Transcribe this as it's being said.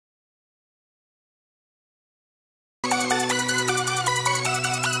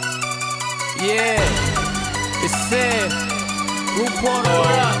Yeah, it's said. Newport,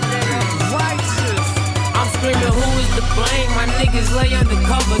 what up, nigga? Righteous. I'm screaming, who is to blame? My niggas lay under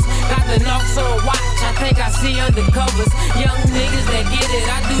covers. Got the knocks on watch, I think I see undercovers. Young niggas that get it,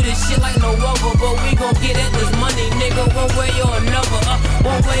 I do this shit like no other. But we gon' get at this money, nigga, one way or another.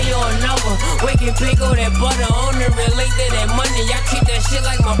 One way or another. Waking pig on that butter, on the relate to that money. I treat that shit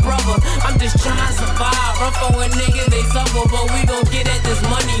like my brother. I'm just trying to survive. Run for a nigga, they suffer. But we gon' get at this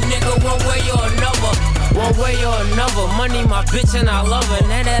money, nigga, one way or another. One way or another, money my bitch and I love her.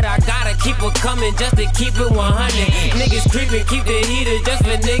 Now that I gotta keep her coming just to keep it 100. Niggas creeping, keep the heater just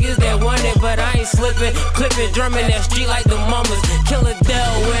for niggas that want it. But I ain't slipping, clipping, drumming that street like the mamas. Killer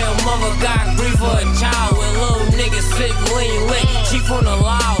Delaware, mother got grief for a child. When little niggas sit lean lit, chief on the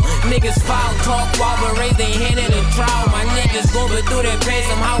loud. Niggas foul talk while but raise their hand in a trial. My niggas going through that pain,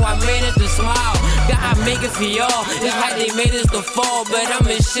 somehow I managed to smile. God make it for y'all, it's like they made us to fall. But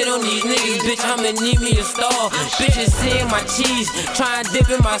I'ma shit on these niggas, bitch, I'ma need me a star. Bitches seeing my cheese, trying to dip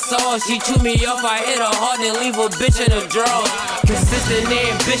in my sauce. She chew me off, I hit her hard and leave a bitch in a draw. Consistent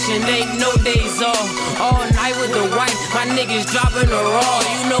ambition, ain't no days off. All night with the white, my niggas dropping the raw.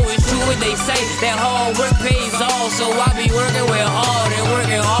 You know it's true what they say, that hard work pays off. So I be working with hard and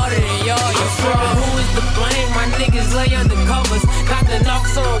working harder than y'all. You fraud, who is to blame? My niggas lay under covers. Got the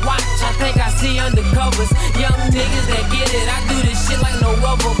knocks on watch, I think I see undercovers. Young niggas that get it, I do this shit like no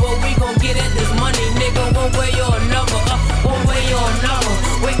other. But we gon' get at this money, nigga, one way or another. One way or another.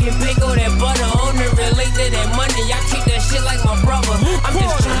 Waking pig on that butter, on the relate to that money. I treat that shit like my brother. I'm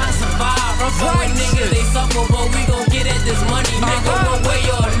just trying to survive. Run for a nigga, they suffer. But we gon' get at this money, nigga, one way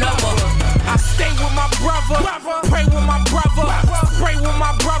or another. I stay with my brother, pray with my brother, spray with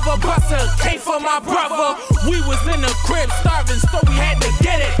my brother, bust a K for my brother. We was in the crib starving, so we had to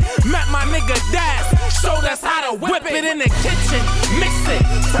get it. Met my nigga Daz, showed us how to whip it in the kitchen. Mix it,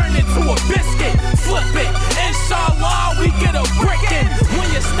 turn it to a biscuit, flip it. Inshallah, we get a brickin'.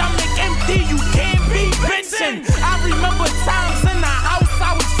 When your stomach empty, you can't be bitchin'. I remember times in the house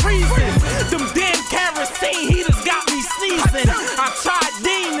I was freezing. Them damn kerosene heaters got me sneezing. I tried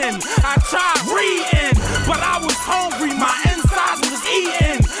deaning, I tried reading, but I was hungry, my insides was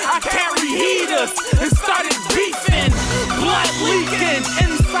eating. I carried heaters and started beefing, blood leaking,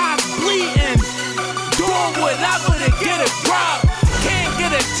 insides bleeding. Doing whatever to get a grub. Can't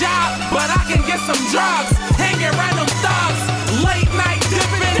get a job, but I can get some drugs. Hanging around them thugs, late night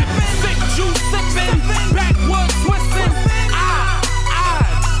dipping, thick juice sipping, backwoods twisting.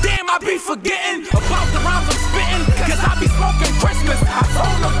 Damn, I be forgetting about the rhymes I'm spitting, cause I be smoking Christmas. I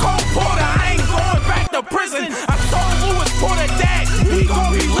told the Cole Porter I ain't going back to prison. I told Louis Porter that we gon'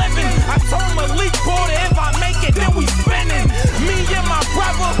 be living. I told Malik Porter if I make it, then we spinning. Me and my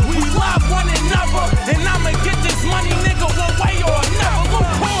brother, we love one another, and I'ma get this money, nigga, one way or another. Lou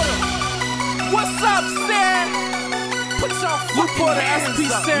Porter, what's up, Sam? Put your Lou Porter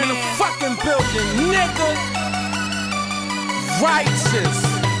SPC in the fucking building, nigga.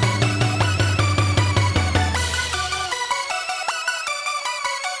 Righteous.